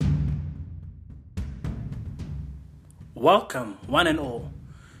Welcome, one and all,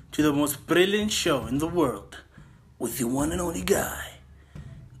 to the most brilliant show in the world with the one and only guy,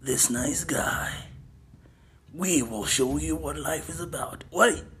 this nice guy. We will show you what life is about.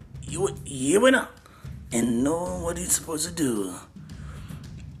 What? You went up and know what you're supposed to do.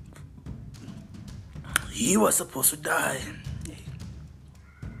 You are supposed to die.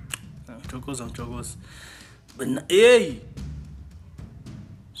 Chocos.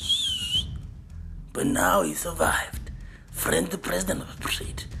 But now he survived. Friend the president was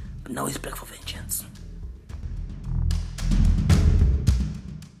betrayed. But now he's back for vengeance.